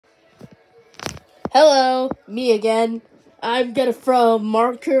Hello, me again. I'm gonna throw a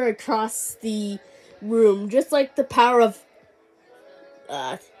marker across the room, just like the power of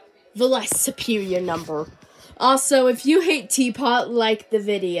the less superior number. Also, if you hate Teapot, like the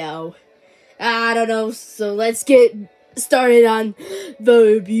video. I don't know, so let's get started on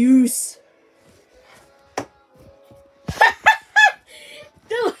the abuse.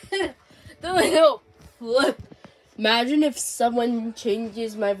 the little flip. Imagine if someone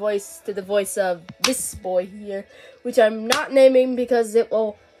changes my voice to the voice of this boy here, which I'm not naming because it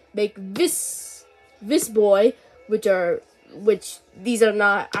will make this boy, which these are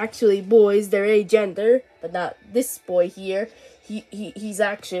not actually boys, they're agender, but not this boy here. He's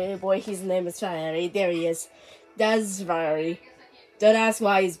actually a boy. His name is Fiery. There he is. That's Fiery. Don't ask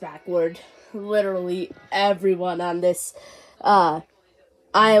why he's backward. Literally everyone on this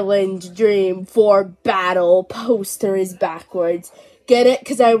Island Dream 4 Battle poster is backwards. Get it?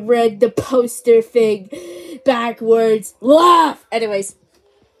 Because I read the poster thing backwards. Laugh! Anyways.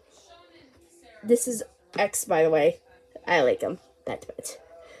 This is X, by the way. I like him. That's it.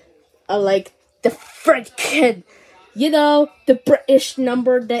 I like the freaking, the British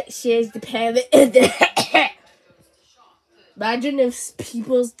number that says the payment. Imagine if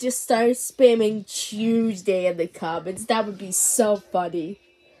people just started spamming Tuesday in the comments. That would be so funny.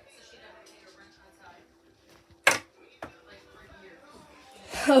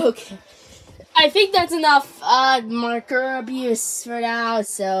 Okay. I think that's enough marker abuse for now.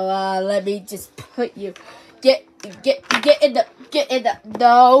 So let me just put you get in the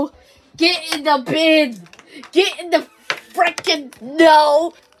bin. Get in the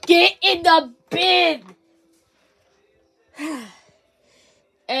freaking Get in the bin.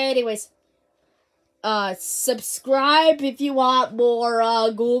 Anyways, subscribe if you want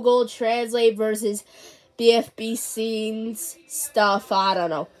more Google Translate versus BFB scenes stuff. I don't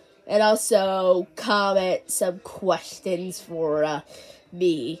know. And also comment some questions for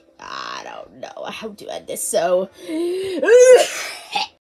me. I don't know how to end this, so